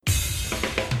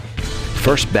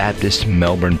First Baptist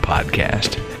Melbourne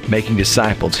Podcast, making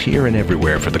disciples here and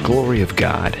everywhere for the glory of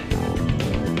God.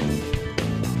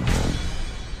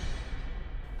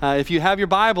 If you have your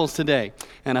Bibles today,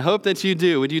 and I hope that you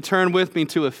do, would you turn with me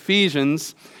to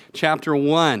Ephesians chapter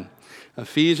 1.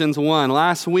 Ephesians 1.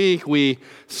 Last week, we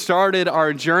started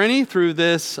our journey through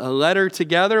this letter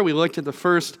together. We looked at the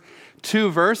first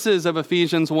two verses of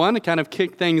Ephesians 1 to kind of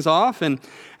kick things off. And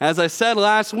as I said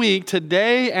last week,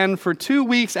 today and for 2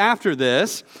 weeks after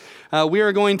this, we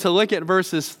are going to look at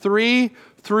verses 3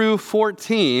 through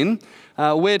 14,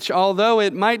 which, although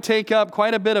it might take up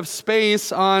quite a bit of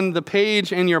space on the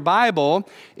page in your Bible,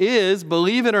 is,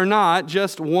 believe it or not,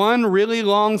 just one really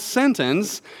long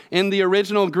sentence in the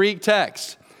original Greek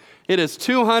text. It is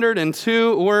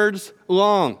 202 words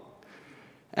long.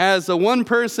 As one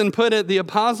person put it, the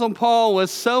Apostle Paul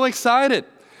was so excited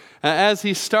as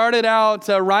he started out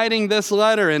writing this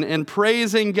letter and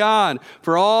praising God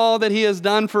for all that he has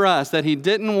done for us, that he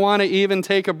didn't want to even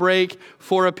take a break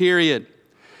for a period.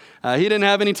 He didn't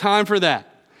have any time for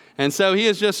that. And so he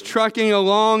is just trucking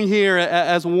along here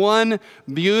as one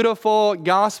beautiful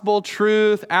gospel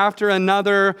truth after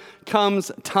another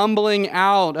comes tumbling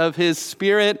out of his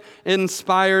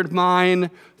Spirit-inspired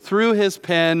mind through his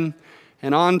pen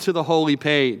and onto the holy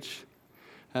page.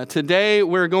 Today,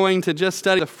 we're going to just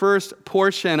study the first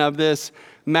portion of this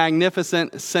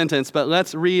magnificent sentence, but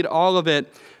let's read all of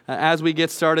it as we get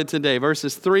started today.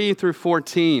 Verses 3 through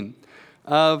 14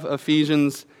 of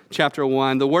Ephesians chapter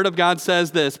 1. The Word of God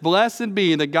says this: "Blessed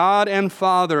be the God and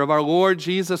Father of our Lord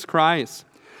Jesus Christ,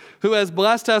 who has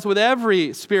blessed us with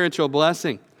every spiritual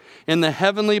blessing in the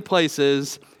heavenly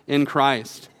places in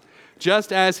Christ,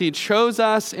 just as he chose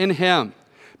us in him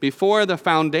before the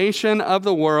foundation of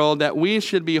the world, that we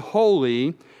should be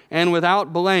holy and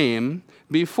without blame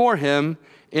before him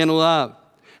in love,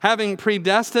 having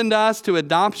predestined us to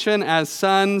adoption as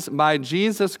sons by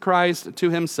Jesus Christ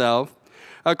to himself,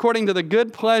 according to the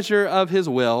good pleasure of his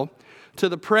will, to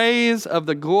the praise of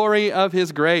the glory of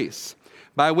his grace,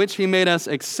 by which he made us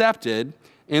accepted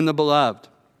in the beloved.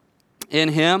 In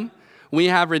him we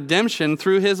have redemption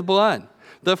through his blood,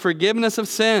 the forgiveness of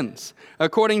sins,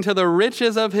 according to the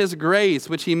riches of his grace,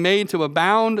 which he made to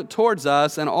abound towards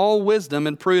us in all wisdom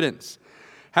and prudence,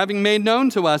 having made known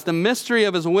to us the mystery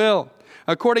of his will,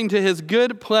 according to his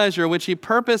good pleasure, which he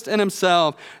purposed in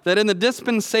himself, that in the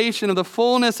dispensation of the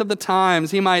fullness of the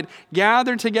times he might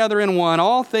gather together in one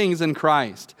all things in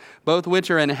Christ, both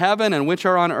which are in heaven and which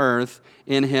are on earth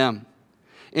in him.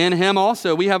 In him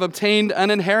also we have obtained an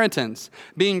inheritance,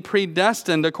 being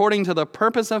predestined according to the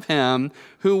purpose of him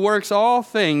who works all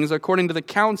things according to the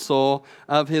counsel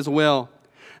of his will,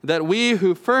 that we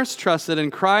who first trusted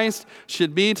in Christ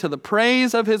should be to the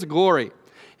praise of his glory.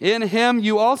 In him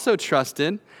you also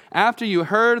trusted, after you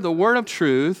heard the word of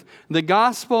truth, the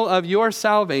gospel of your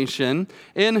salvation,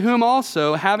 in whom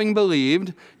also, having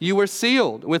believed, you were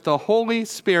sealed with the Holy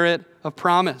Spirit of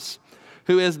promise,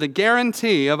 who is the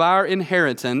guarantee of our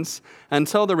inheritance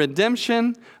until the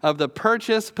redemption of the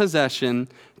purchased possession,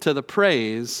 to the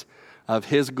praise of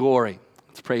his glory."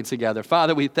 Let's pray together.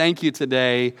 Father, we thank you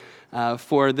today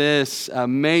for this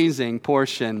amazing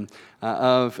portion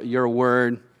of your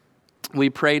word. We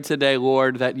pray today,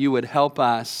 Lord, that you would help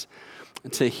us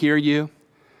to hear you.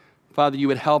 Father, you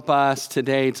would help us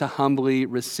today to humbly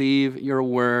receive your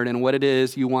word and what it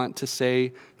is you want to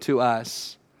say to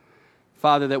us.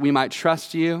 Father, that we might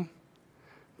trust you.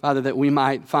 Father, that we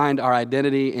might find our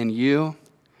identity in you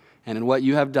and in what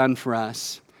you have done for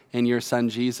us in your Son,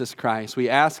 Jesus Christ. We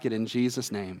ask it in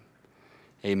Jesus' name.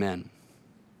 Amen.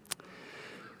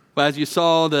 Well, as you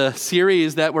saw, the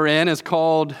series that we're in is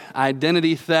called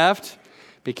Identity Theft,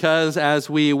 because as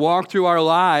we walk through our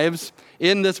lives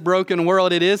in this broken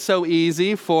world, it is so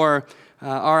easy for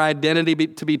our identity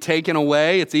to be taken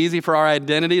away. It's easy for our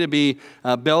identity to be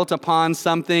built upon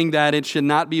something that it should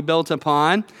not be built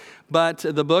upon. But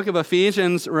the book of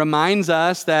Ephesians reminds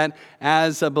us that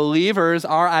as believers,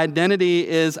 our identity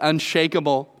is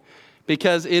unshakable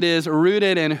because it is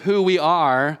rooted in who we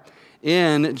are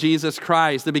in Jesus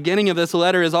Christ. The beginning of this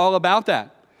letter is all about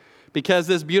that, because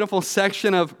this beautiful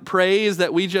section of praise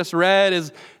that we just read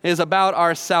is about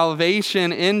our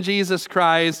salvation in Jesus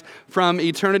Christ from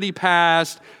eternity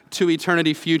past to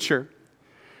eternity future.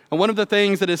 And one of the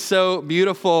things that is so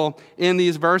beautiful in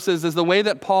these verses is the way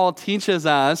that Paul teaches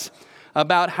us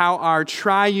about how our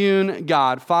triune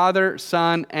God, Father,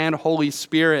 Son, and Holy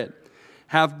Spirit,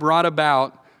 have brought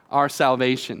about our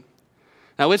salvation.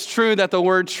 Now, it's true that the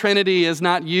word Trinity is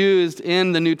not used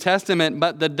in the New Testament,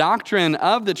 but the doctrine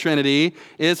of the Trinity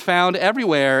is found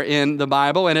everywhere in the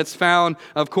Bible, and it's found,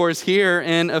 of course, here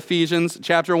in Ephesians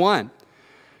chapter 1.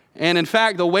 And in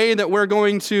fact, the way that we're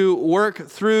going to work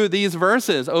through these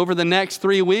verses over the next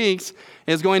 3 weeks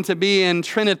is going to be in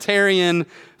Trinitarian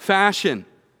fashion.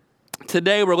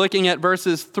 Today, we're looking at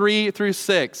verses 3 through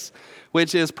 6,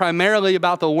 which is primarily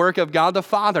about the work of God the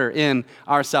Father in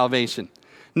our salvation.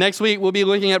 Next week, we'll be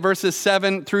looking at verses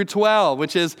 7 through 12,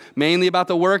 which is mainly about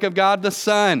the work of God the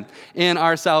Son in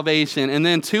our salvation. And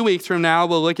then 2 weeks from now,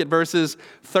 we'll look at verses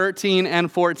 13 and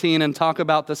 14 and talk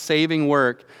about the saving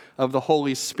work of the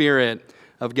Holy Spirit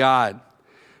of God.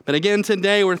 But again,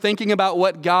 today, we're thinking about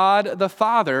what God the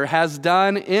Father has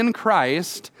done in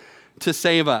Christ to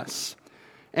save us.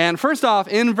 And first off,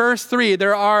 in verse 3,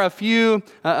 there are a few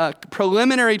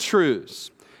preliminary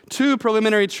truths. 2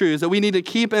 preliminary truths that we need to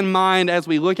keep in mind as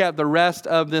we look at the rest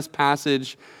of this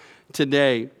passage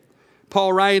today.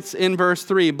 Paul writes in verse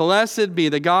 3, "Blessed be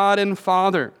the God and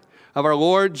Father of our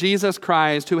Lord Jesus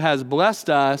Christ, who has blessed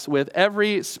us with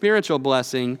every spiritual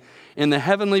blessing in the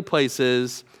heavenly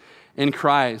places in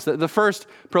Christ." The first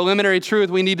preliminary truth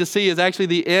we need to see is actually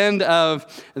the end of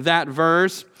that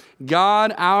verse.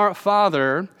 God our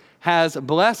Father has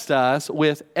blessed us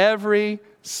with every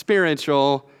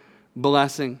spiritual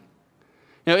blessing.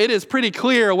 You know, it is pretty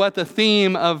clear what the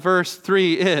theme of verse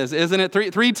 3 is, isn't it?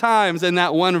 Three times in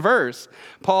that one verse,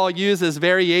 Paul uses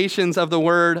variations of the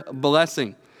word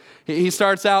blessing. He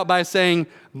starts out by saying,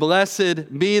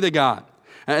 "Blessed be the God."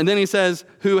 And then he says,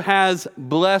 "Who has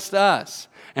blessed us."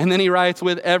 And then he writes,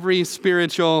 "With every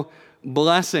spiritual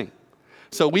blessing."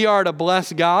 So we are to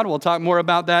bless God. We'll talk more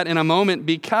about that in a moment,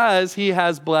 because he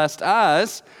has blessed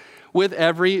us with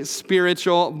every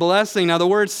spiritual blessing. Now, the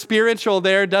word spiritual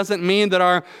there doesn't mean that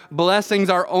our blessings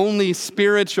are only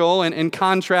spiritual and in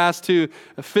contrast to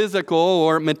physical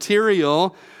or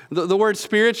material. The word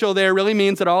spiritual there really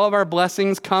means that all of our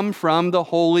blessings come from the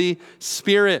Holy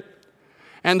Spirit.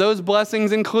 And those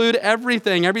blessings include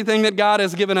everything that God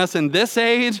has given us in this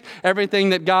age,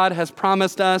 everything that God has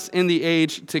promised us in the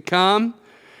age to come.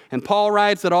 And Paul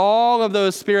writes that all of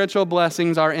those spiritual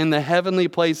blessings are in the heavenly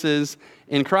places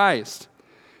in Christ.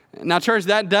 Now, church,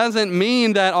 that doesn't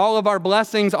mean that all of our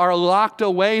blessings are locked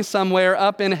away somewhere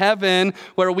up in heaven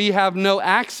where we have no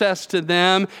access to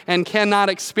them and cannot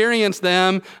experience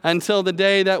them until the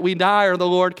day that we die or the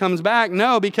Lord comes back.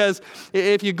 No, because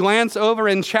if you glance over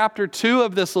in chapter 2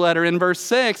 of this letter, in verse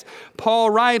 6, Paul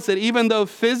writes that even though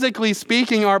physically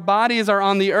speaking our bodies are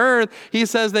on the earth, he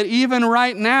says that even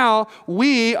right now,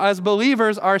 we as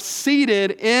believers are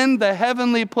seated in the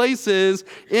heavenly places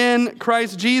in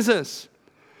Christ Jesus.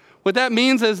 What that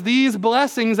means is these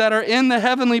blessings that are in the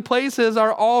heavenly places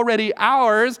are already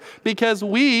ours because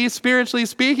we, spiritually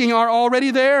speaking, are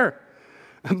already there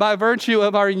by virtue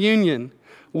of our union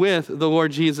with the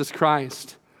Lord Jesus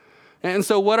Christ. And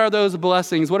so what are those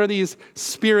blessings? What are these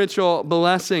spiritual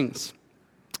blessings?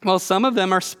 Well, some of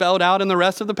them are spelled out in the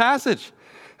rest of the passage.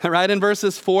 Right in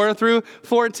verses 4 through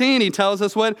 14, he tells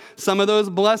us what some of those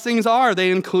blessings are.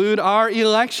 They include our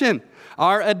election,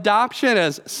 our adoption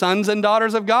as sons and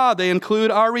daughters of God. They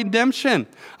include our redemption,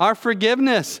 our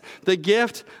forgiveness, the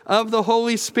gift of the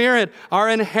Holy Spirit, our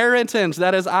inheritance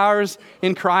that is ours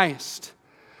in Christ.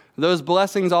 Those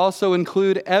blessings also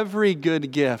include every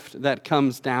good gift that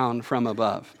comes down from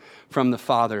above, from the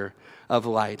Father of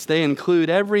lights. They include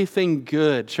everything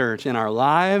good, church, in our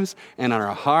lives and in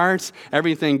our hearts,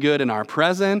 everything good in our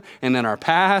present and in our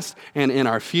past and in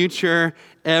our future,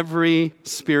 every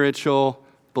spiritual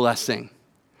blessing.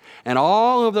 And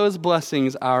all of those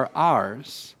blessings are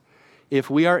ours if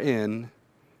we are in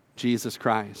Jesus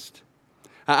Christ.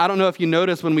 I don't know if you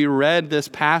noticed when we read this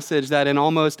passage that in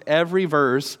almost every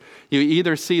verse, you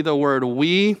either see the word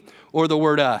we or the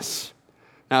word us.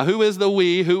 Now, who is the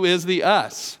we? Who is the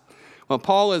us? Well,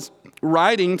 Paul is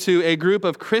writing to a group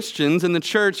of Christians in the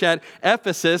church at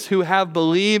Ephesus who have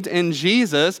believed in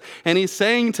Jesus, and he's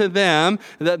saying to them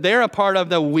that they're a part of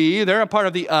the we, they're a part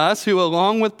of the us, who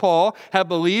along with Paul have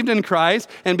believed in Christ,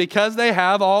 and because they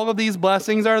have, all of these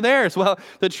blessings are theirs. Well,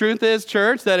 the truth is,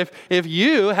 church, that if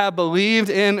you have believed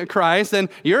in Christ, then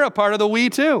you're a part of the we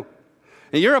too.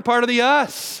 And you're a part of the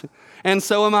us, and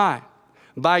so am I,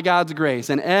 by God's grace.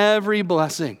 And every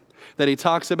blessing that he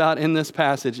talks about in this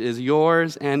passage is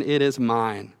yours and it is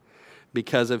mine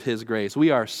because of his grace. We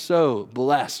are so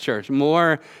blessed, church,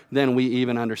 more than we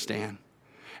even understand.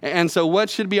 And so what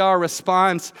should be our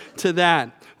response to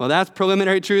that? Well, that's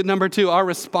preliminary truth number 2. Our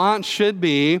response should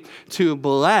be to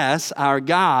bless our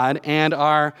God and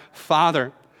our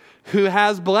Father, who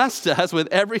has blessed us with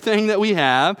everything that we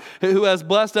have, who has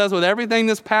blessed us with everything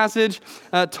this passage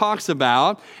talks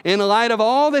about. In light of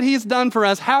all that he's done for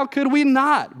us, how could we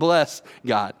not bless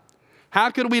God?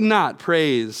 How could we not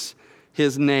praise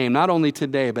his name, not only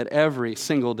today, but every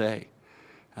single day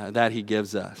that he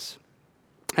gives us.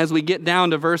 As we get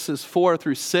down to verses 4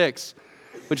 through 6,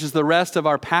 which is the rest of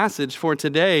our passage for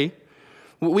today,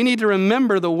 we need to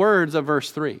remember the words of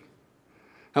verse 3.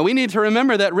 And we need to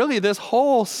remember that really this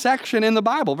whole section in the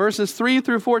Bible, verses 3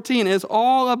 through 14, is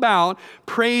all about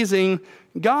praising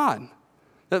God.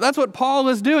 That's what Paul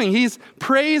is doing. He's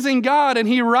praising God, and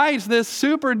he writes this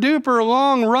super duper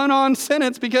long run-on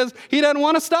sentence because he doesn't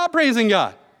want to stop praising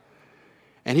God.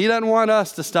 And he doesn't want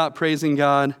us to stop praising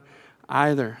God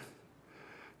either.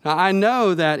 Now, I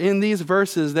know that in these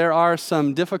verses there are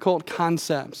some difficult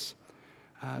concepts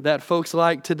that folks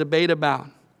like to debate about.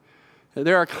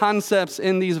 There are concepts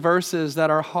in these verses that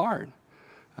are hard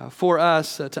for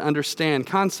us to understand,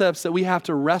 concepts that we have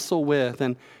to wrestle with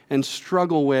and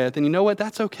struggle with. And you know what?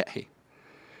 That's okay.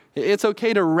 It's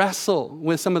okay to wrestle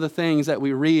with some of the things that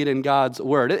we read in God's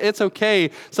word. It's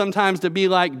okay sometimes to be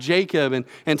like Jacob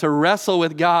and to wrestle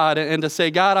with God and to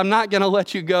say, God, I'm not going to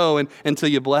let you go until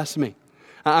you bless me.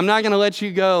 I'm not going to let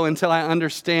you go until I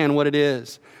understand what it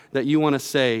is that you want to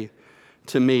say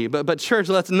to me. But church,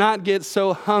 let's not get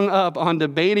so hung up on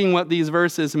debating what these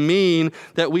verses mean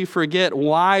that we forget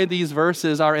why these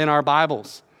verses are in our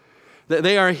Bibles.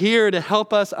 They are here to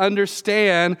help us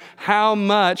understand how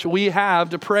much we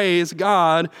have to praise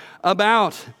God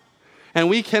about. And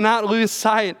we cannot lose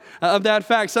sight of that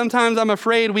fact. Sometimes I'm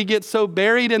afraid we get so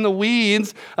buried in the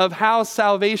weeds of how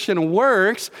salvation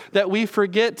works that we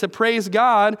forget to praise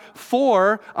God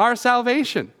for our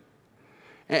salvation.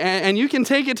 And you can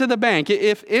take it to the bank.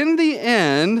 If in the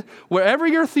end, wherever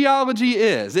your theology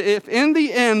is, if in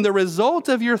the end the result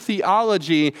of your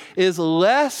theology is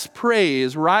less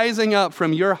praise rising up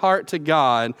from your heart to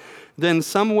God, then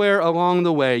somewhere along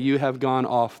the way you have gone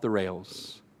off the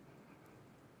rails.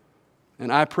 And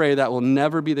I pray that will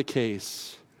never be the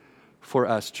case for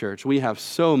us, church. We have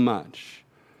so much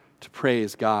to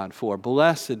praise God for.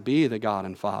 Blessed be the God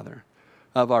and Father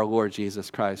of our Lord Jesus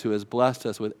Christ, who has blessed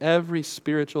us with every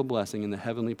spiritual blessing in the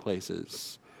heavenly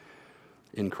places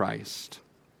in Christ.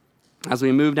 As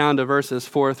we move down to verses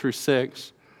 4 through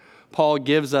 6, Paul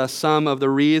gives us some of the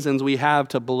reasons we have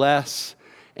to bless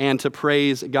and to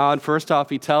praise God. First off,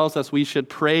 he tells us we should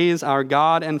praise our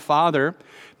God and Father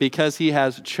because he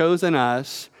has chosen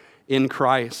us in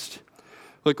Christ.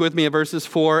 Look with me at verses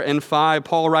 4 and 5.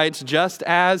 Paul writes, just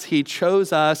as he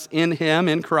chose us in him,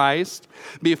 in Christ,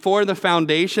 before the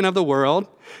foundation of the world,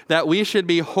 that we should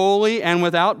be holy and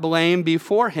without blame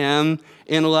before him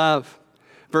in love.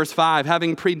 Verse 5,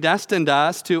 having predestined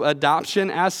us to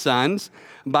adoption as sons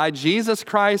by Jesus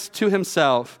Christ to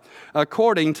himself,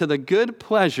 according to the good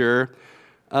pleasure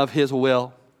of his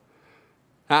will.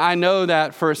 I know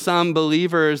that for some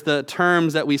believers, the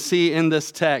terms that we see in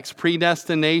this text,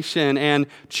 predestination and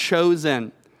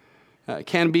chosen,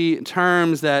 can be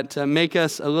terms that make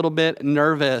us a little bit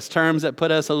nervous, terms that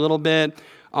put us a little bit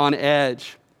on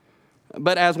edge.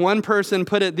 But as one person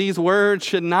put it, these words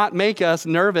should not make us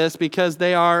nervous because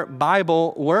they are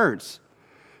Bible words.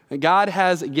 God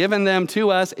has given them to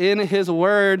us in his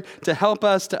word to help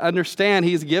us to understand.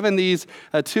 He's given these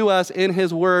to us in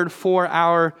his word for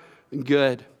our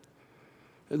good.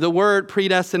 The word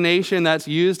predestination that's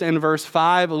used in verse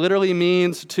 5 literally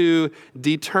means to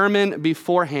determine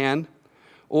beforehand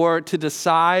or to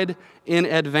decide in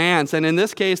advance. And in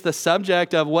this case, the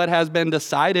subject of what has been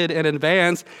decided in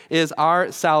advance is our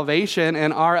salvation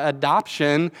and our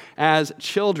adoption as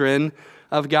children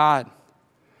of God.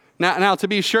 Now, to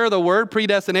be sure, the word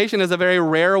predestination is a very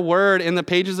rare word in the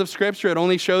pages of Scripture. It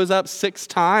only shows up 6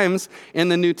 times in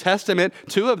the New Testament.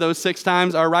 2 of those 6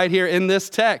 times are right here in this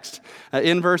text,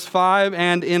 in verse 5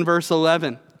 and in verse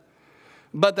 11.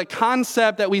 But the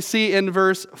concept that we see in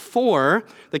verse 4,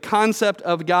 the concept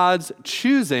of God's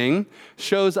choosing,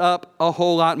 shows up a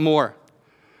whole lot more.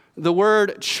 The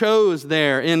word chose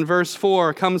there in verse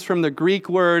 4 comes from the Greek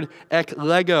word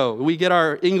eklego. We get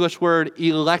our English word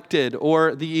elected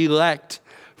or the elect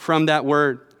from that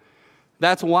word.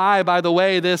 That's why, by the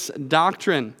way, this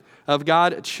doctrine of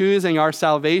God choosing our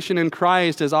salvation in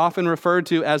Christ is often referred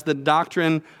to as the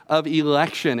doctrine of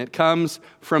election. It comes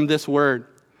from this word.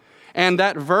 And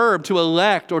that verb to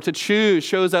elect or to choose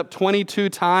shows up 22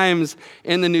 times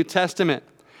in the New Testament.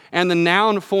 And the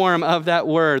noun form of that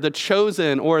word, the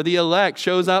chosen or the elect,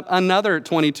 shows up another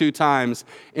 22 times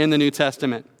in the New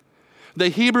Testament. The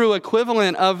Hebrew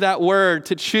equivalent of that word,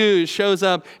 to choose, shows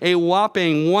up a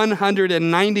whopping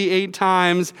 198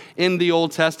 times in the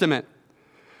Old Testament.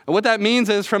 And what that means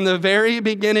is from the very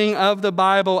beginning of the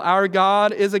Bible, our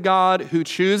God is a God who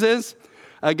chooses,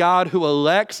 a God who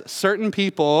elects certain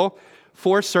people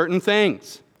for certain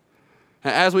things.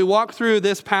 As we walk through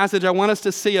this passage, I want us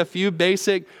to see a few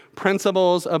basic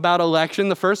principles about election.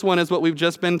 The first one is what we've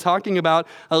just been talking about.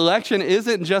 Election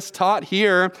isn't just taught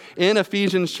here in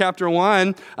Ephesians chapter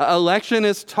 1. Election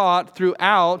is taught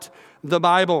throughout the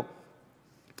Bible.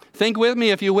 Think with me,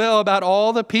 if you will, about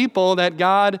all the people that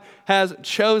God has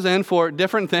chosen for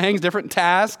different things, different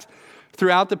tasks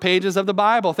throughout the pages of the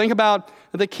Bible. Think about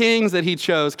the kings that he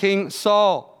chose, King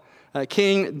Saul,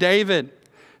 King David.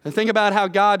 And think about how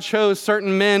God chose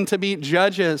certain men to be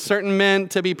judges, certain men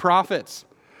to be prophets.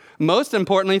 Most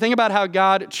importantly, think about how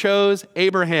God chose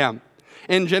Abraham.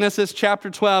 In Genesis chapter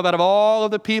 12, out of all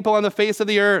of the people on the face of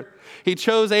the earth, he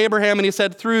chose Abraham and he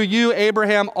said, through you,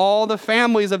 Abraham, all the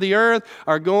families of the earth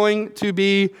are going to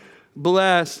be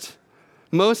blessed.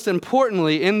 Most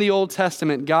importantly, in the Old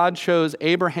Testament, God chose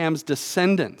Abraham's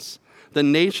descendants, the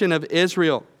nation of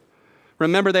Israel.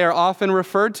 Remember, they are often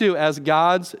referred to as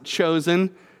God's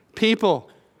chosen people.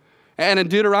 And in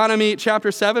Deuteronomy chapter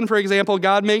 7, for example,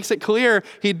 God makes it clear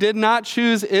he did not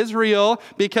choose Israel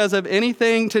because of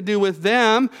anything to do with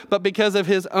them, but because of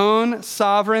his own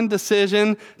sovereign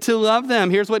decision to love them.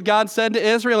 Here's what God said to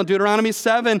Israel in Deuteronomy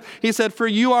 7. He said, "For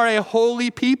you are a holy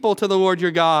people to the Lord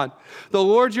your God. The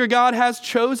Lord your God has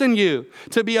chosen you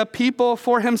to be a people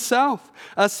for himself,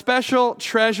 a special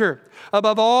treasure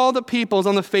above all the peoples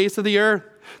on the face of the earth.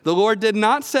 The Lord did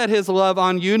not set his love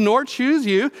on you, nor choose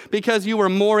you, because you were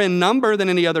more in number than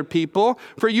any other people,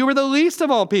 for you were the least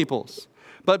of all peoples,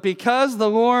 but because the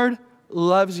Lord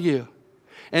loves you,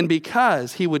 and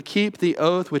because he would keep the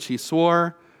oath which he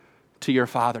swore to your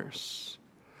fathers."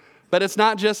 But it's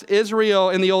not just Israel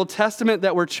in the Old Testament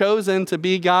that were chosen to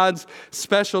be God's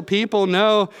special people.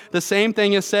 No, the same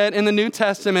thing is said in the New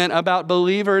Testament about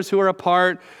believers who are a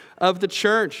part of the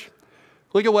church.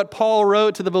 Look at what Paul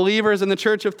wrote to the believers in the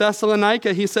church of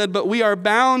Thessalonica. He said, "But we are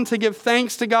bound to give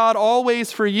thanks to God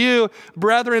always for you,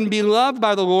 brethren, beloved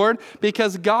by the Lord,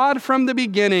 because God from the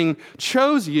beginning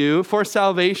chose you for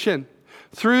salvation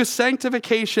through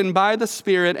sanctification by the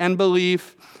Spirit and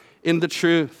belief in the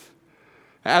truth."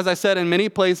 As I said, in many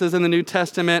places in the New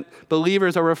Testament,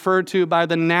 believers are referred to by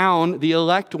the noun, the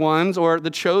elect ones or the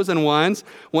chosen ones.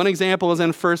 One example is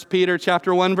in 1 Peter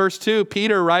chapter 1, verse 2.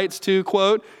 Peter writes to,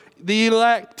 quote, "the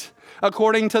elect,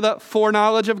 according to the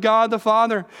foreknowledge of God the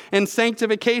Father, and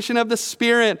sanctification of the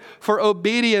Spirit for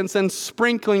obedience and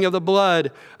sprinkling of the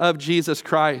blood of Jesus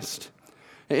Christ."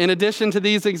 In addition to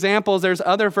these examples, there's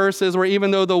other verses where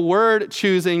even though the word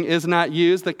choosing is not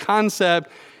used, the concept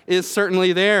is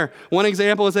certainly there. One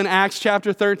example is in Acts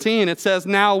chapter 13. It says,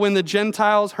 "Now when the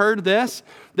Gentiles heard this,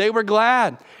 they were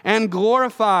glad and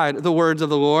glorified the words of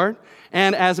the Lord,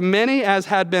 and as many as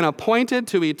had been appointed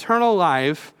to eternal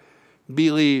life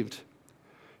believed."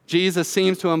 Jesus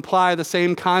seems to imply the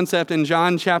same concept in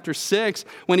John chapter 6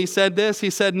 when he said this. He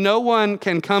said, "No one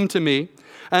can come to me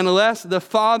unless the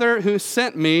Father who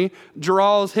sent me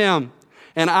draws him,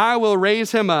 and I will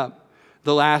raise him up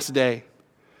the last day."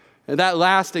 That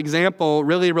last example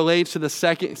really relates to the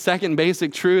second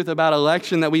basic truth about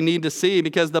election that we need to see,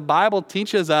 because the Bible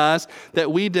teaches us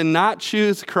that we did not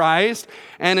choose Christ,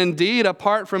 and indeed,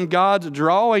 apart from God's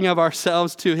drawing of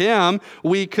ourselves to him,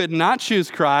 we could not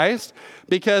choose Christ,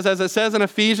 because as it says in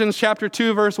Ephesians chapter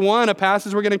 2, verse 1, a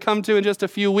passage we're going to come to in just a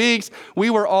few weeks, we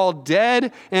were all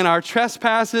dead in our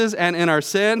trespasses and in our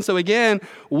sin. So again,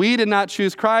 we did not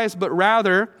choose Christ, but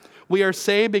rather we are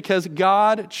saved because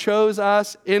God chose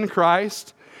us in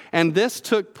Christ, and this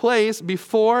took place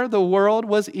before the world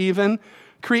was even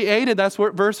created. That's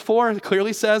what verse 4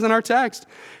 clearly says in our text.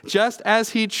 "Just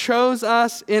as he chose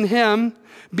us in him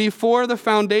before the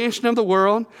foundation of the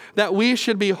world, that we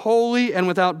should be holy and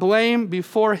without blame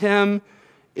before him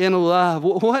in love."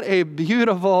 What a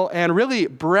beautiful and really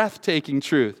breathtaking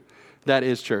truth that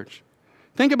is, church.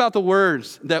 Think about the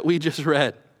words that we just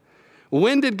read.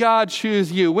 When did God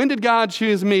choose you? When did God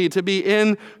choose me to be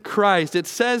in Christ? It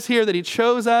says here that he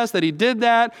chose us, that he did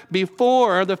that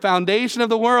before the foundation of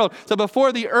the world. So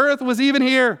before the earth was even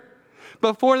here,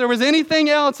 before there was anything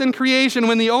else in creation,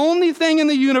 when the only thing in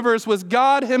the universe was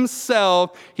God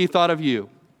himself, he thought of you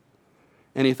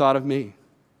and he thought of me.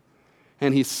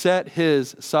 And he set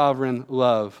his sovereign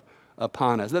love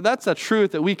upon us. That's a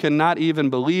truth that we cannot even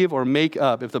believe or make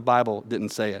up if the Bible didn't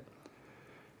say it.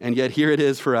 And yet here it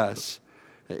is for us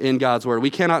in God's word. We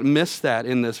cannot miss that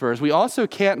in this verse. We also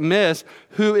can't miss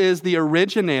who is the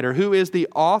originator, who is the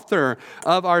author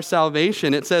of our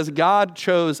salvation. It says God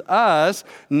chose us,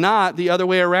 not the other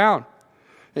way around.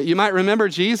 You might remember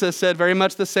Jesus said very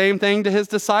much the same thing to his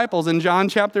disciples in John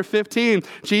chapter 15.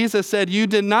 Jesus said, "You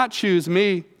did not choose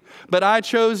me, but I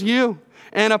chose you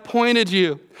and appointed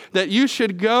you, that you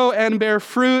should go and bear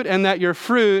fruit, and that your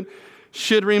fruit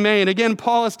should remain. Again,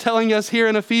 Paul is telling us here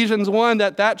in Ephesians 1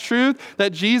 that truth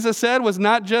that Jesus said was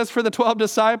not just for the 12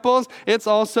 disciples, it's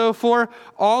also for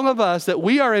all of us, that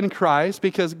we are in Christ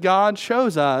because God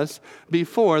chose us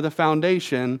before the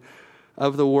foundation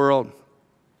of the world.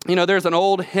 You know, there's an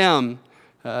old hymn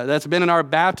that's been in our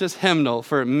Baptist hymnal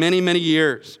for many, many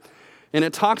years, and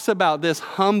it talks about this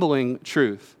humbling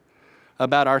truth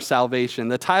about our salvation.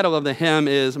 The title of the hymn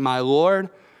is, "My Lord,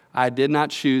 I did not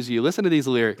choose you." Listen to these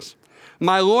lyrics.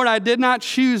 "My Lord, I did not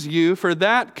choose you, for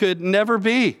that could never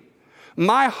be.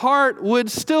 My heart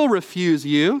would still refuse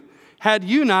you, had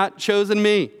you not chosen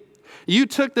me. You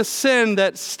took the sin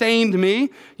that stained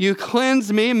me, you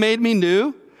cleansed me, made me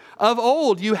new. Of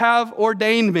old you have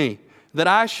ordained me, that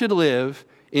I should live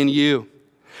in you.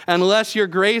 Unless your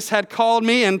grace had called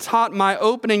me and taught my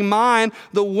opening mind,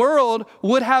 the world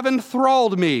would have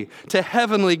enthralled me to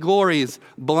heavenly glories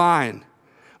blind.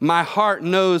 My heart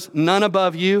knows none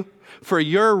above you. For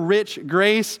your rich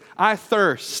grace I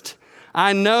thirst.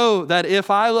 I know that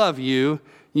if I love you,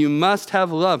 you must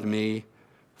have loved me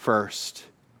first."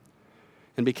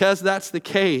 And because that's the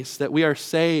case, that we are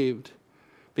saved,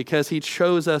 because he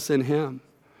chose us in him,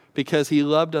 because he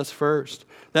loved us first,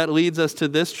 that leads us to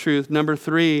this truth. Number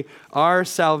 3, our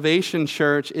salvation,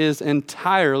 church, is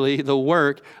entirely the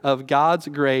work of God's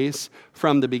grace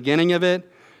from the beginning of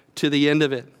it to the end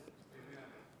of it.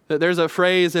 There's a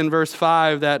phrase in verse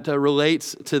 5 that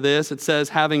relates to this. It says,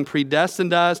 "Having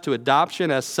predestined us to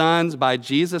adoption as sons by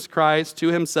Jesus Christ to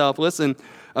himself," listen,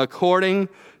 "according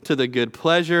to the good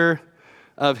pleasure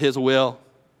of his will."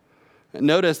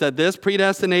 Notice that this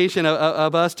predestination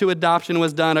of us to adoption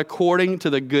was done according to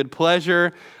the good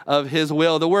pleasure of his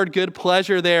will. The word good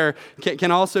pleasure there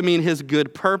can also mean his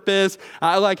good purpose.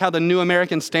 I like how the New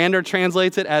American Standard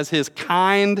translates it as his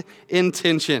kind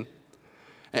intention.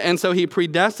 And so he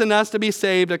predestined us to be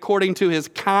saved according to his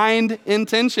kind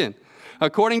intention,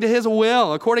 according to his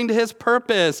will, according to his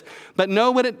purpose. But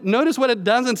notice what it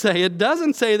doesn't say. It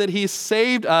doesn't say that he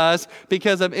saved us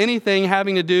because of anything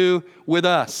having to do with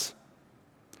us.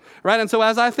 Right? And so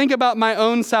as I think about my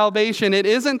own salvation, it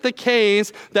isn't the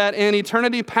case that in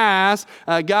eternity past,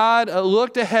 God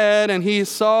looked ahead and he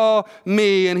saw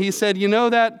me and he said, you know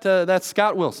that's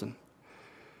Scott Wilson.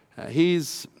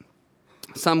 He's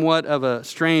somewhat of a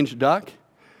strange duck,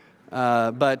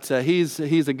 but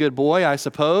he's a good boy, I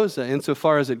suppose,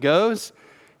 insofar as it goes.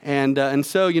 And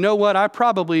so, you know what? I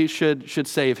probably should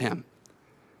save him.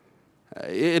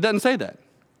 It doesn't say that.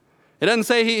 It doesn't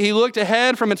say he looked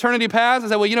ahead from eternity past and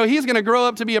said, well, you know, he's going to grow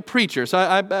up to be a preacher, so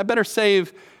I better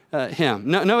save him.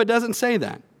 No, it doesn't say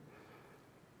that.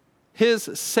 His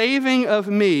saving of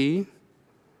me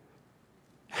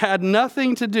had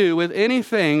nothing to do with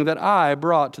anything that I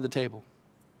brought to the table.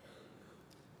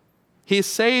 He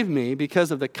saved me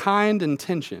because of the kind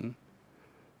intention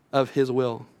of his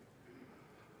will.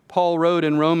 Paul wrote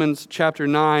in Romans chapter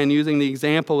 9, using the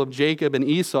example of Jacob and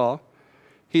Esau,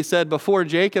 he said, before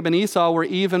Jacob and Esau were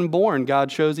even born, God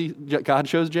chose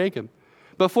Jacob.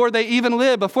 Before they even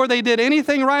lived, before they did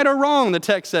anything right or wrong, the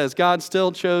text says, God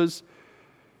still chose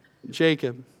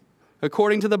Jacob.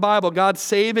 According to the Bible, God's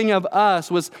saving of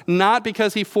us was not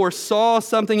because he foresaw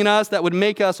something in us that would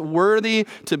make us worthy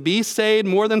to be saved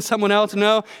more than someone else.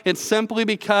 No, it's simply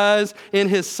because in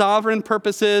his sovereign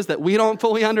purposes that we don't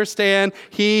fully understand,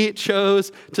 he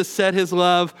chose to set his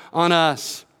love on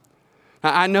us.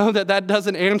 I know that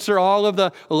doesn't answer all of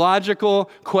the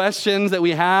logical questions that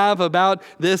we have about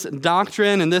this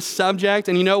doctrine and this subject.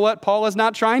 And you know what? Paul is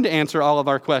not trying to answer all of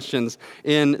our questions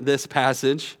in this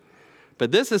passage.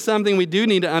 But this is something we do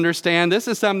need to understand. This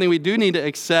is something we do need to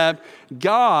accept.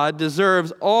 God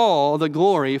deserves all the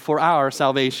glory for our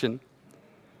salvation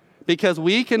because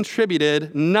we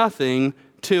contributed nothing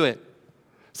to it.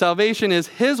 Salvation is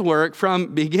his work from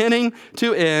beginning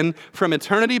to end, from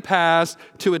eternity past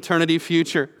to eternity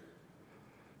future.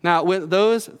 Now, with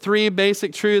those three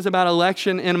basic truths about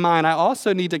election in mind, I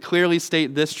also need to clearly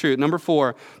state this truth. Number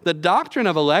 4, the doctrine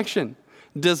of election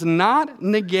does not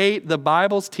negate the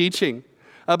Bible's teaching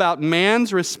about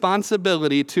man's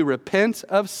responsibility to repent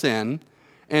of sin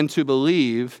and to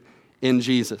believe in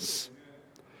Jesus.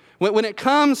 When it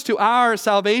comes to our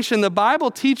salvation, the Bible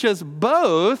teaches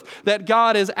both that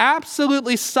God is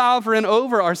absolutely sovereign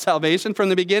over our salvation from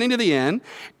the beginning to the end,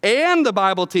 and the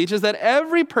Bible teaches that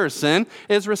every person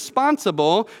is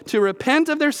responsible to repent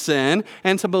of their sin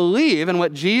and to believe in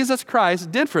what Jesus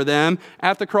Christ did for them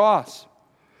at the cross.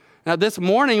 Now, this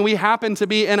morning, we happen to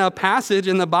be in a passage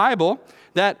in the Bible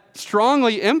that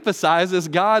strongly emphasizes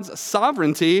God's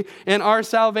sovereignty in our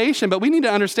salvation. But we need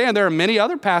to understand there are many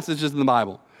other passages in the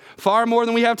Bible. far more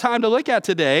than we have time to look at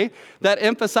today, that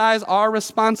emphasize our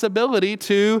responsibility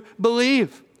to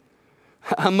believe.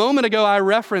 A moment ago, I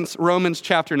referenced Romans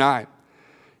chapter 9.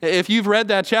 If you've read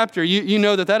that chapter, you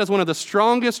know that is one of the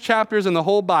strongest chapters in the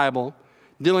whole Bible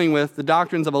dealing with the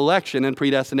doctrines of election and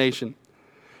predestination.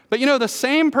 But the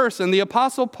same person, the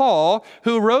Apostle Paul,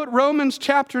 who wrote Romans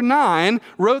chapter 9,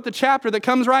 wrote the chapter that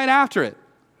comes right after it,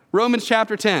 Romans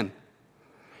chapter 10.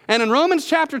 And in Romans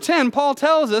chapter 10, Paul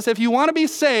tells us if you want to be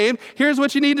saved, here's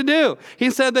what you need to do. He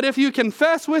said that if you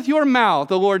confess with your mouth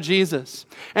the Lord Jesus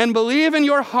and believe in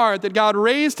your heart that God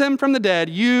raised him from the dead,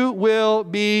 you will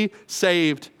be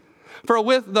saved. For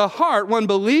with the heart one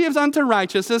believes unto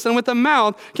righteousness, and with the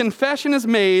mouth confession is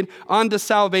made unto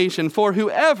salvation. For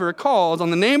whoever calls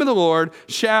on the name of the Lord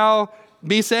shall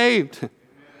be saved.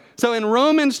 So in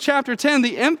Romans chapter 10,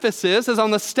 the emphasis is on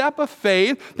the step of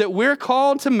faith that we're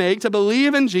called to make, to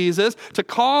believe in Jesus, to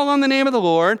call on the name of the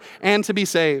Lord, and to be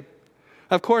saved.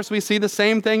 Of course, we see the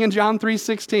same thing in John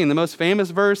 3:16, the most famous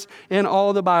verse in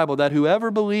all the Bible, that whoever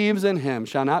believes in him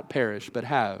shall not perish, but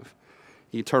have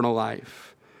eternal life.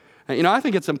 I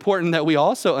think it's important that we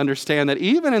also understand that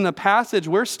even in the passage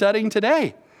we're studying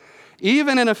today,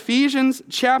 even in Ephesians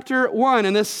chapter 1,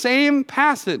 in this same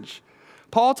passage,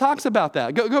 Paul talks about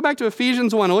that. Go back to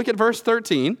Ephesians 1 and look at verse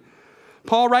 13.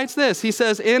 Paul writes this. He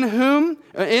says, in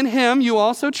him you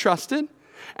also trusted,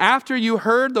 after you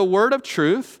heard the word of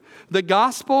truth, the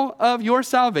gospel of your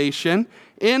salvation,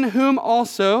 in whom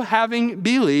also, having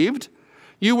believed,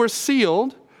 you were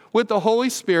sealed with the Holy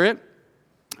Spirit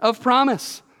of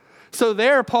promise. So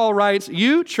there, Paul writes,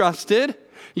 you trusted,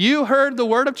 you heard the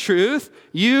word of truth,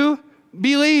 you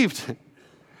believed.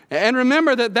 And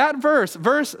remember that verse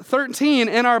 13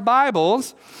 in our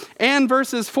Bibles, and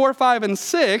verses 4, 5, and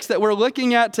 6 that we're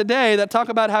looking at today that talk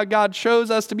about how God chose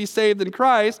us to be saved in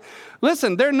Christ,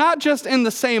 listen, they're not just in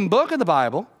the same book of the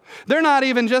Bible. They're not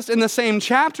even just in the same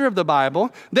chapter of the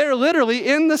Bible. They're literally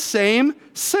in the same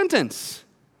sentence.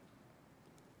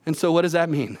 And so what does that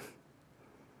mean?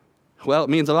 Well,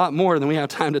 it means a lot more than we have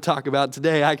time to talk about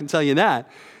today, I can tell you that.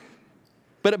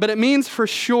 But it means for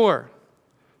sure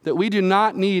that we do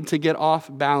not need to get off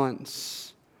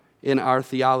balance in our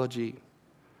theology,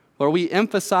 or we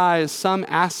emphasize some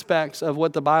aspects of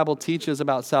what the Bible teaches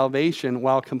about salvation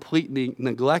while completely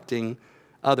neglecting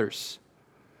others.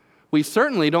 We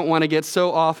certainly don't want to get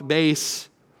so off base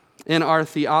in our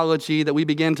theology that we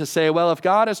begin to say, well, if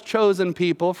God has chosen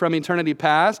people from eternity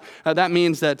past, that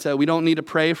means that we don't need to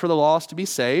pray for the lost to be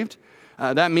saved.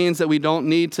 That means that we don't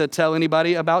need to tell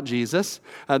anybody about Jesus.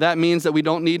 That means that we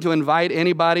don't need to invite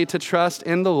anybody to trust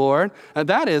in the Lord.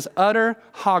 That is utter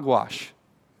hogwash.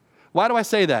 Why do I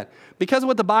say that? Because of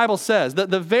what the Bible says, that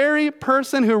the very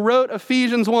person who wrote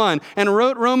Ephesians 1 and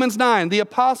wrote Romans 9, the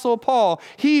Apostle Paul,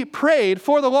 he prayed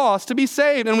for the lost to be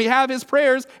saved, and we have his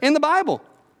prayers in the Bible.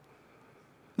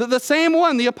 The same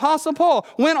one, the Apostle Paul,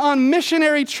 went on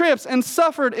missionary trips and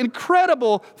suffered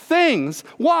incredible things.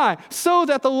 Why? So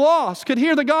that the lost could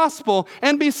hear the gospel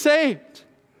and be saved.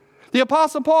 The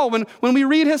Apostle Paul, when we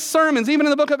read his sermons, even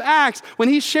in the book of Acts, when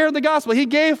he shared the gospel, he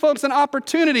gave folks an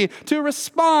opportunity to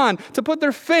respond, to put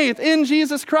their faith in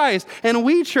Jesus Christ. And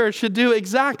we, church, should do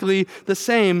exactly the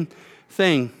same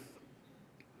thing.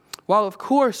 While, of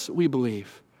course, we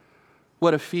believe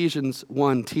what Ephesians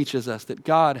 1 teaches us, that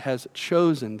God has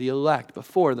chosen the elect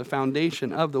before the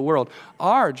foundation of the world.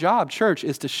 Our job, church,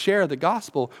 is to share the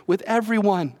gospel with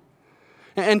everyone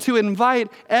and to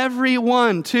invite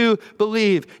everyone to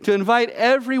believe, to invite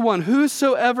everyone,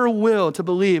 whosoever will, to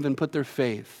believe and put their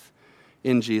faith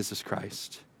in Jesus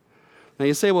Christ. Now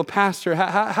you say, well, Pastor,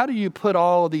 how do you put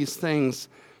all of these things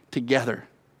together?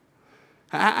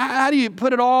 How do you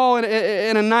put it all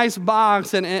in a nice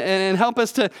box and help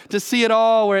us to see it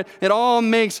all, where it all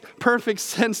makes perfect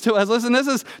sense to us? Listen, this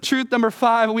is truth number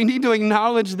 5. We need to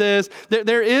acknowledge this.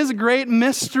 There is great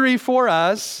mystery for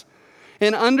us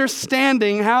in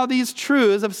understanding how these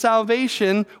truths of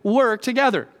salvation work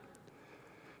together.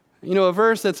 A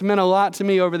verse that's meant a lot to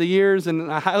me over the years,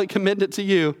 and I highly commend it to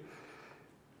you.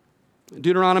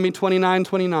 Deuteronomy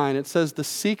 29:29, it says, the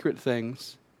secret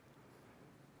things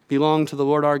belong to the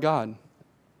Lord our God.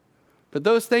 But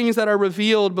those things that are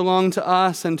revealed belong to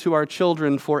us and to our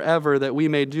children forever, that we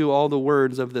may do all the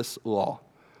words of this law.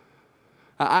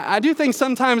 I do think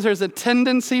sometimes there's a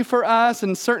tendency for us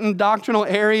in certain doctrinal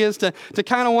areas to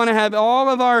kind of want to have all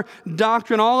of our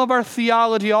doctrine, all of our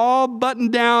theology, all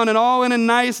buttoned down and all in a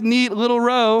nice, neat little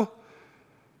row.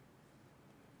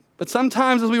 But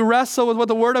sometimes as we wrestle with what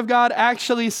the Word of God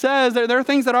actually says, there are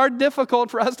things that are difficult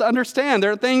for us to understand.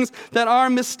 There are things that are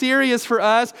mysterious for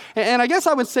us. And I guess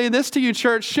I would say this to you,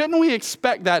 church, shouldn't we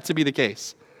expect that to be the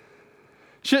case?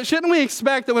 Shouldn't we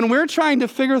expect that when we're trying to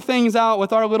figure things out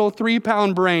with our little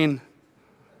 3-pound brain,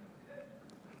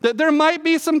 that there might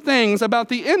be some things about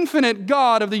the infinite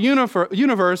God of the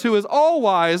universe, who is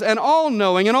all-wise and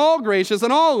all-knowing and all-gracious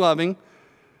and all-loving,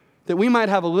 that we might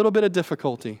have a little bit of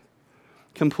difficulty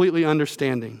completely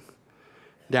understanding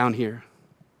down here?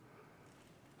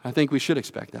 I think we should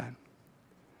expect that.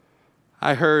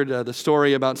 I heard the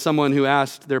story about someone who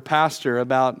asked their pastor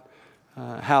about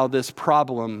how this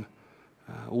problem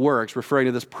works, referring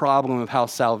to this problem of how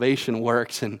salvation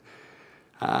works. And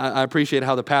I appreciate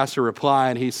how the pastor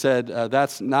replied. He said,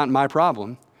 that's not my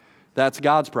problem. That's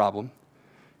God's problem.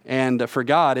 And for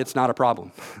God, it's not a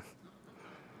problem.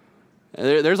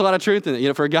 There's a lot of truth in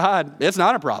it. For God, it's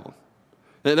not a problem.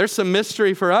 There's some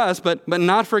mystery for us, but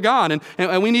not for God.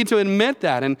 And we need to admit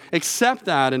that and accept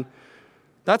that. And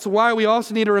that's why we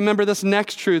also need to remember this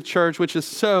next truth, church, which is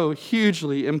so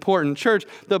hugely important. Church,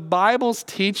 the Bible's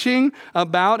teaching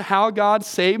about how God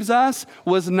saves us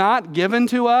was not given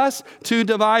to us to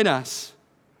divide us.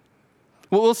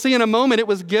 What we'll see in a moment, it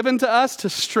was given to us to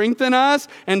strengthen us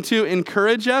and to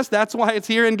encourage us. That's why it's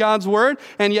here in God's Word.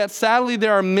 And yet, sadly,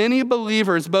 there are many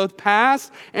believers, both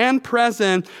past and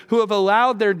present, who have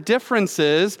allowed their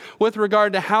differences with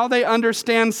regard to how they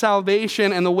understand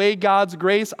salvation and the way God's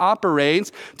grace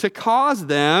operates to cause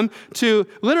them to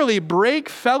literally break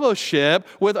fellowship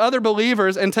with other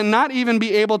believers and to not even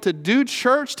be able to do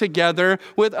church together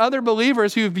with other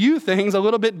believers who view things a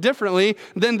little bit differently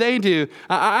than they do.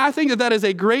 I think that is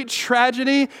a great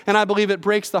tragedy, and I believe it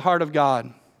breaks the heart of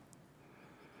God.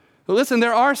 But listen,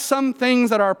 there are some things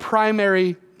that are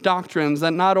primary doctrines that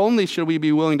not only should we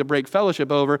be willing to break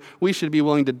fellowship over, we should be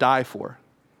willing to die for.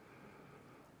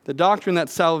 The doctrine that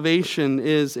salvation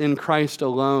is in Christ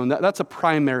alone, that's a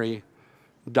primary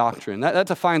doctrine. That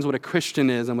defines what a Christian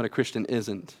is and what a Christian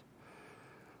isn't.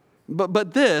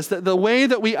 But the way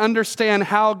that we understand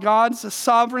how God's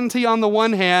sovereignty on the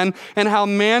one hand and how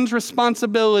man's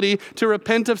responsibility to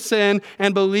repent of sin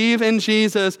and believe in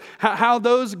Jesus, how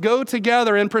those go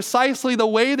together and precisely the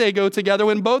way they go together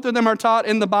when both of them are taught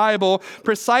in the Bible,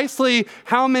 precisely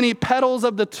how many petals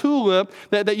of the tulip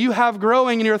that you have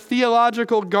growing in your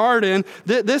theological garden,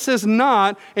 this is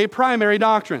not a primary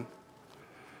doctrine.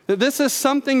 This is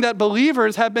something that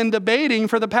believers have been debating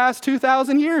for the past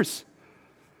 2,000 years.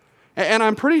 And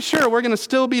I'm pretty sure we're going to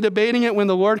still be debating it when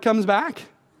the Lord comes back.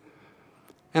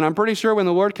 And I'm pretty sure when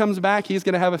the Lord comes back, he's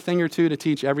going to have a thing or two to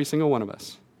teach every single one of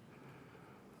us.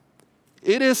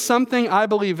 It is something I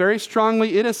believe very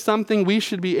strongly, it is something we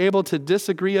should be able to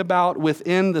disagree about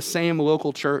within the same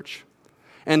local church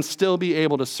and still be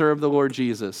able to serve the Lord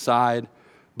Jesus side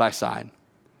by side.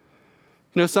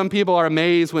 Some people are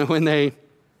amazed when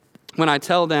I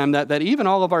tell them that even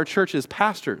all of our church's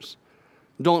pastors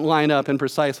don't line up in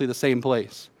precisely the same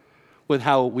place with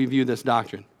how we view this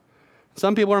doctrine.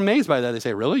 Some people are amazed by that. They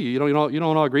say, really? You don't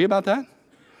all agree about that?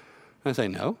 I say,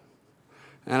 no.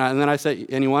 And then I say,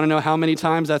 and you want to know how many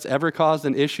times that's ever caused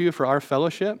an issue for our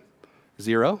fellowship?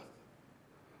 0.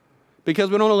 Because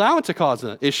we don't allow it to cause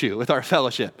an issue with our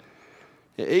fellowship.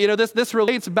 This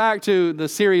relates back to the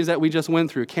series that we just went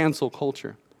through, Cancel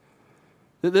Culture.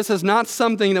 This is not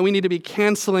something that we need to be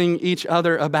canceling each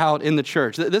other about in the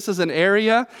church. This is an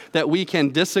area that we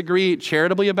can disagree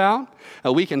charitably about.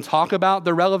 We can talk about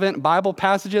the relevant Bible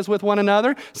passages with one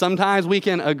another. Sometimes we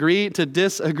can agree to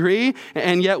disagree,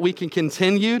 and yet we can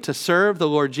continue to serve the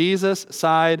Lord Jesus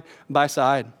side by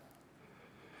side.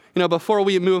 Before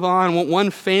we move on, one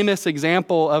famous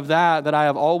example of that I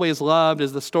have always loved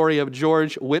is the story of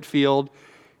George Whitefield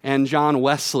and John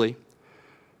Wesley.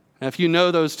 If you know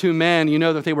those two men, you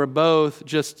know that they were both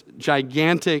just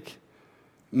gigantic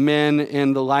men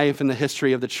in the life and the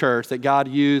history of the church that God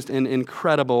used in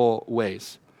incredible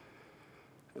ways.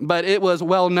 But it was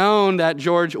well known that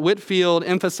George Whitefield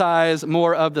emphasized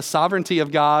more of the sovereignty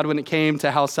of God when it came to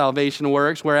how salvation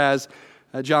works, whereas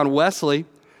John Wesley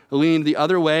leaned the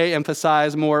other way,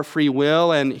 emphasized more free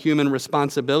will and human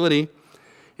responsibility.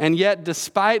 And yet,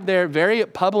 despite their very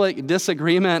public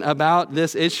disagreement about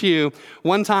this issue,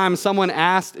 one time someone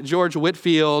asked George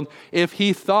Whitefield if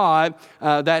he thought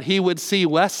that he would see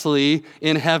Wesley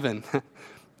in heaven,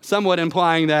 somewhat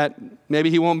implying that maybe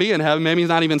he won't be in heaven, maybe he's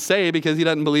not even saved because he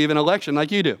doesn't believe in election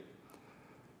like you do.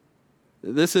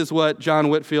 This is what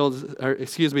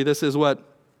this is what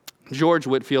George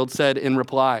Whitefield said in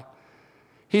reply.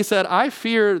 He said, "I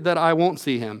fear that I won't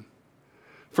see him,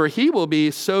 for he will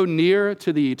be so near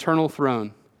to the eternal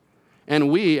throne, and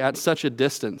we at such a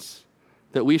distance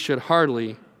that we should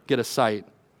hardly get a sight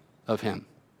of him."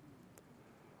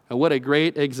 And what a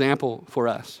great example for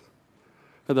us.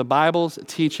 The Bible's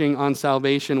teaching on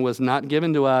salvation was not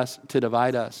given to us to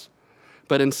divide us.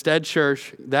 But instead,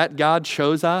 church, that God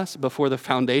chose us before the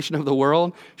foundation of the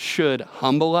world should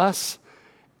humble us,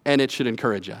 and it should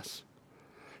encourage us.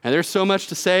 And there's so much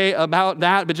to say about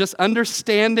that, but just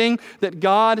understanding that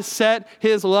God set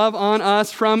his love on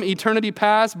us from eternity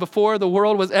past before the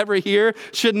world was ever here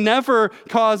should never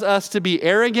cause us to be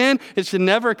arrogant. It should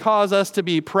never cause us to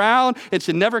be proud. It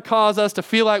should never cause us to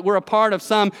feel like we're a part of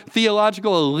some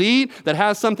theological elite that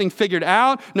has something figured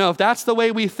out. No, if that's the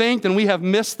way we think, then we have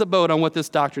missed the boat on what this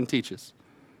doctrine teaches.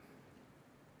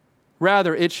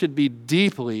 Rather, it should be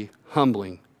deeply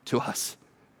humbling to us.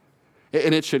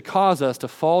 And it should cause us to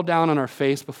fall down on our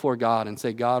face before God and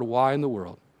say, God, why in the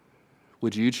world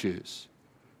would you choose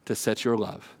to set your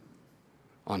love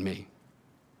on me?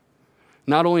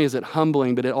 Not only is it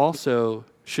humbling, but it also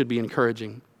should be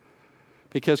encouraging.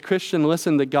 Because Christian,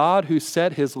 listen, the God who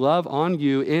set his love on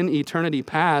you in eternity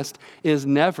past is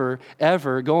never,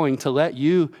 ever going to let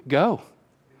you go.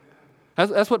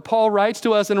 That's what Paul writes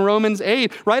to us in Romans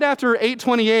 8, right after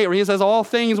 8:28, where he says, all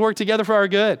things work together for our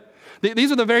good.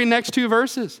 These are the very next two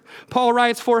verses. Paul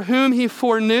writes, for whom he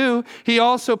foreknew, he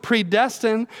also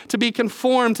predestined to be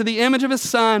conformed to the image of his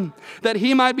Son, that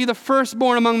he might be the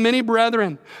firstborn among many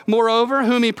brethren. Moreover,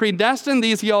 whom he predestined,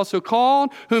 these he also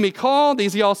called. Whom he called,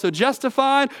 these he also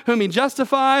justified. Whom he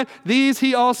justified, these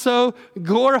he also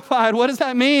glorified. What does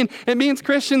that mean? It means,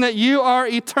 Christian, that you are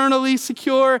eternally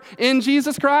secure in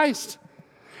Jesus Christ.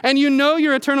 And you know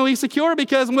you're eternally secure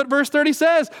because what verse 30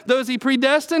 says, those he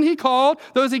predestined, he called.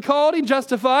 Those he called, he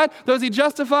justified. Those he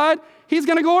justified, he's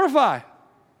going to glorify.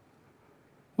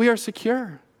 We are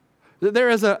secure. There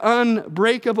is an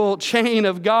unbreakable chain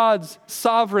of God's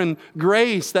sovereign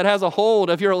grace that has a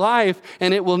hold of your life,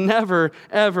 and it will never,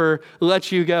 ever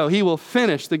let you go. He will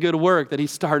finish the good work that he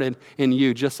started in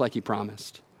you, just like he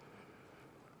promised.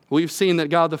 We've seen that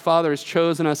God the Father has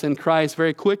chosen us in Christ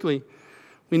very quickly.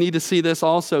 We need to see this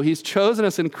also. He's chosen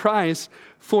us in Christ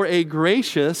for a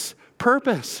gracious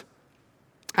purpose.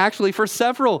 Actually, for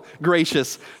several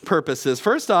gracious purposes.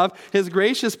 First off, his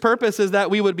gracious purpose is that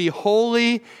we would be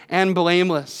holy and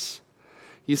blameless.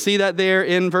 You see that there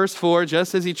in verse 4,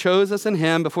 just as he chose us in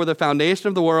him before the foundation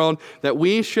of the world, that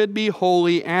we should be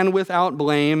holy and without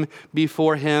blame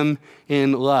before him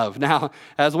in love. Now,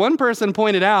 as one person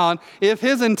pointed out, if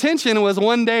his intention was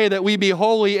one day that we be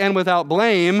holy and without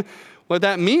blame, what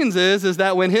that means is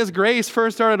that when his grace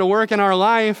first started to work in our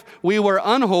life, we were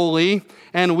unholy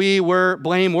and we were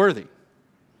blameworthy.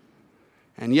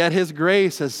 And yet his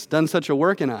grace has done such a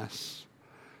work in us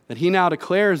that he now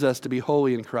declares us to be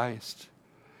holy in Christ.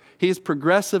 He's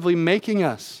progressively making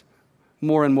us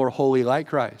more and more holy like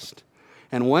Christ.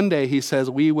 And one day he says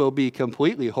we will be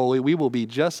completely holy. We will be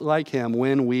just like him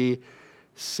when we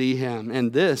see him.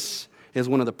 And this is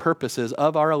one of the purposes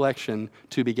of our election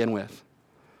to begin with.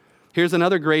 Here's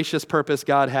another gracious purpose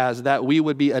God has, that we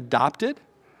would be adopted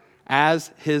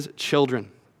as his children.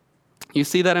 You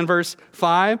see that in verse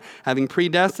 5, having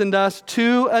predestined us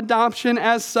to adoption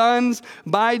as sons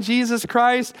by Jesus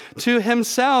Christ to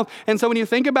himself. And so when you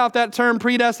think about that term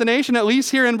predestination, at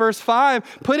least here in verse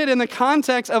 5, put it in the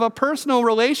context of a personal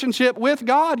relationship with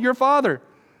God, your Father.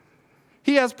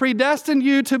 He has predestined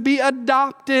you to be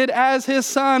adopted as his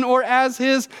son or as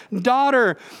his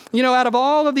daughter. You know, out of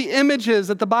all of the images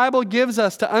that the Bible gives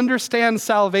us to understand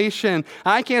salvation,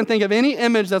 I can't think of any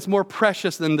image that's more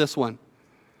precious than this one.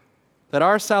 That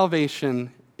our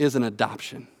salvation is an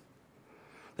adoption.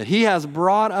 That he has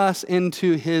brought us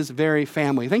into his very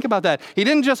family. Think about that. He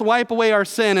didn't just wipe away our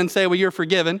sin and say, well, you're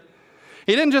forgiven.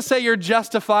 He didn't just say you're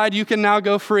justified, you can now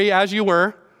go free as you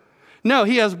were. No,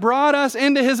 he has brought us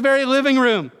into his very living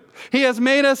room. He has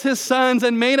made us his sons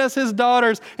and made us his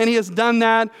daughters, and he has done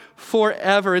that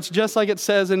forever. It's just like it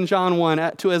says in John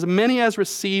 1, to as many as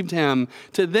received him,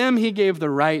 to them he gave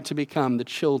the right to become the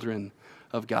children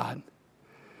of God.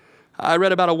 I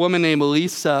read about a woman named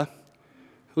Lisa.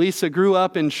 Lisa grew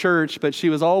up in church, but she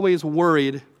was always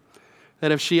worried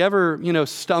that if she ever,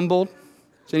 stumbled.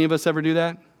 Does any of us ever do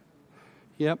that?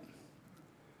 Yep.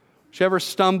 She ever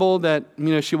stumbled that,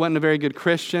 she wasn't a very good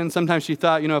Christian. Sometimes she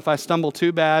thought, if I stumble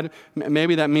too bad,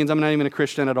 maybe that means I'm not even a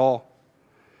Christian at all.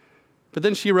 But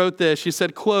then she wrote this. She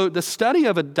said, quote, the study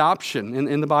of adoption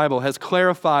in the Bible has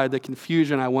clarified the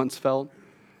confusion I once felt.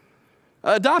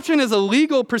 Adoption is a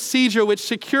legal procedure which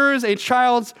secures a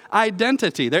child's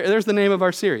identity. There's the name of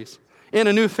our series. In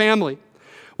a new family.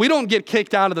 We don't get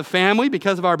kicked out of the family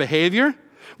because of our behavior.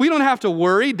 We don't have to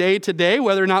worry day to day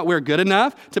whether or not we're good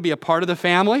enough to be a part of the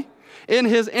family. In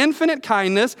his infinite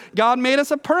kindness, God made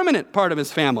us a permanent part of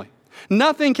his family.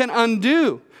 Nothing can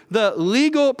undo the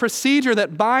legal procedure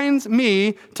that binds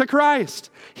me to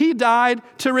Christ. He died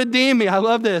to redeem me. I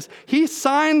love this. He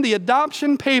signed the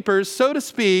adoption papers, so to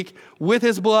speak, with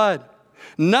his blood.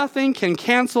 Nothing can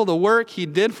cancel the work he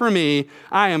did for me.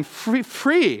 I am free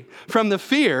from the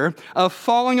fear of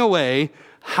falling away.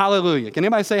 Hallelujah. Can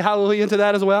anybody say hallelujah to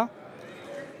that as well?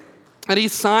 And he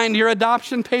signed your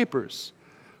adoption papers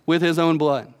with his own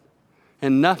blood,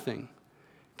 and nothing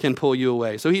can pull you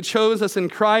away. So he chose us in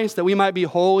Christ that we might be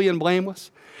holy and blameless.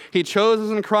 He chose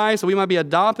us in Christ that we might be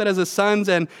adopted as his sons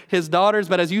and his daughters.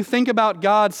 But as you think about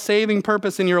God's saving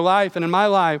purpose in your life and in my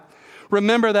life,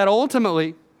 remember that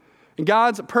ultimately,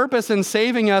 God's purpose in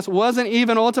saving us wasn't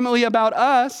even ultimately about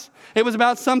us. It was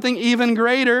about something even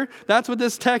greater. That's what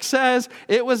this text says.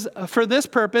 It was for this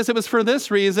purpose, it was for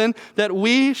this reason, that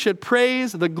we should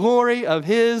praise the glory of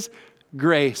his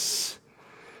grace.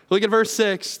 Look at verse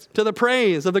 6. To the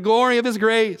praise of the glory of his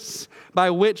grace, by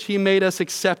which he made us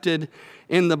accepted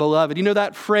in the beloved. You know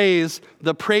that phrase,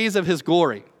 the praise of his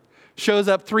glory, shows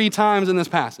up 3 times in this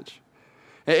passage.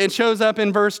 It shows up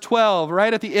in verse 12,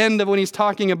 right at the end of when he's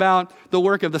talking about the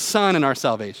work of the Son in our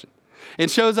salvation.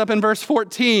 It shows up in verse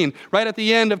 14, right at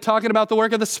the end of talking about the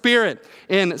work of the Spirit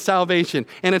in salvation.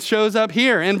 And it shows up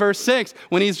here in verse 6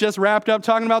 when he's just wrapped up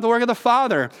talking about the work of the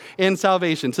Father in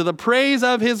salvation. To the praise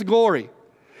of his glory.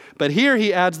 But here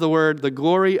he adds the word, the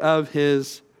glory of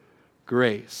his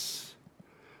grace.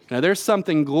 Now there's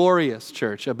something glorious,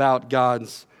 church, about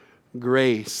God's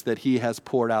grace that he has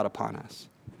poured out upon us.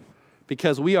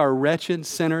 Because we are wretched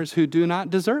sinners who do not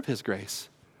deserve his grace.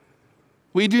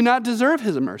 We do not deserve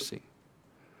his mercy.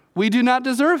 We do not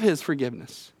deserve his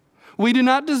forgiveness. We do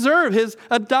not deserve his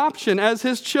adoption as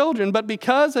his children, but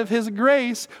because of his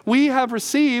grace, we have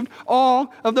received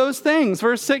all of those things.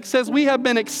 Verse 6 says, we have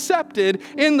been accepted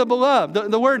in the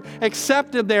beloved. The word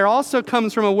accepted there also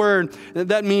comes from a word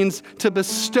that means to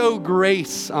bestow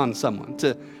grace on someone,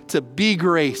 to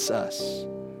begrace us.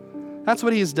 That's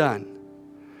what he's done.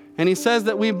 And he says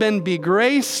that we've been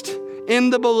begraced in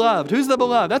the beloved. Who's the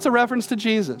beloved? That's a reference to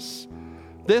Jesus.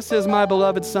 This is my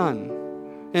beloved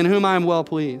Son, in whom I am well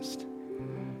pleased.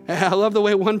 I love the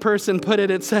way one person put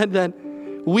it. It said that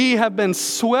we have been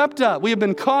swept up, we have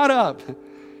been caught up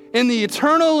in the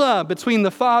eternal love between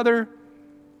the Father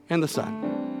and the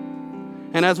Son.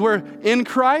 And as we're in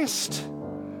Christ,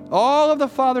 all of the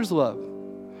Father's love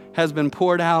has been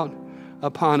poured out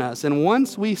upon us. And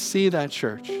once we see that,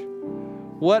 church,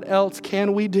 what else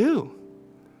can we do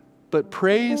but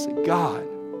praise God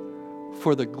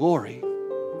for the glory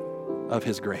of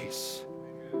his grace?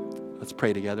 Let's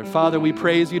pray together. Father, we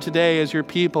praise you today as your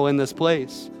people in this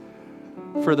place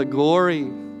for the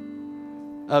glory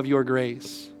of your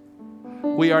grace.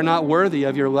 We are not worthy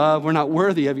of your love. We're not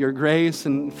worthy of your grace.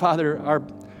 And Father,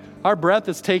 our breath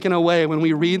is taken away when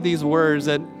we read these words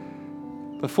that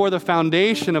before the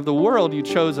foundation of the world, you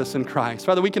chose us in Christ.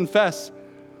 Father, we confess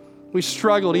we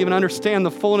struggle to even understand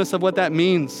the fullness of what that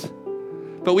means.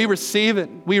 But we receive it,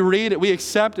 we read it, we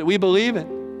accept it, we believe it.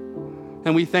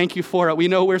 And we thank you for it. We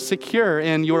know we're secure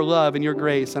in your love and your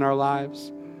grace in our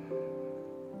lives.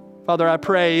 Father, I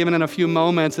pray even in a few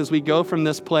moments as we go from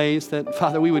this place that,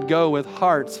 Father, we would go with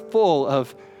hearts full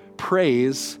of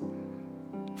praise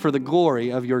for the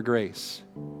glory of your grace.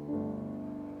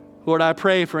 Lord, I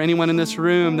pray for anyone in this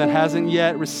room that hasn't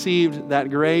yet received that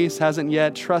grace, hasn't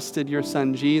yet trusted your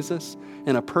Son Jesus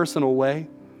in a personal way.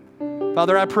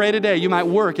 Father, I pray today you might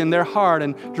work in their heart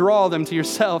and draw them to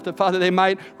yourself, that, Father, they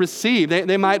might receive,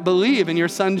 they might believe in your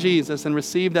Son Jesus and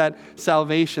receive that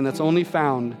salvation that's only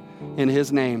found in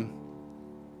his name.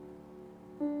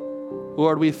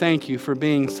 Lord, we thank you for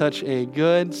being such a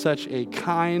good, such a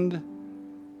kind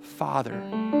Father.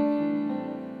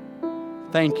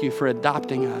 Thank you for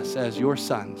adopting us as your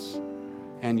sons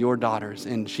and your daughters.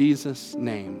 In Jesus'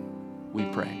 name we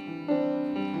pray.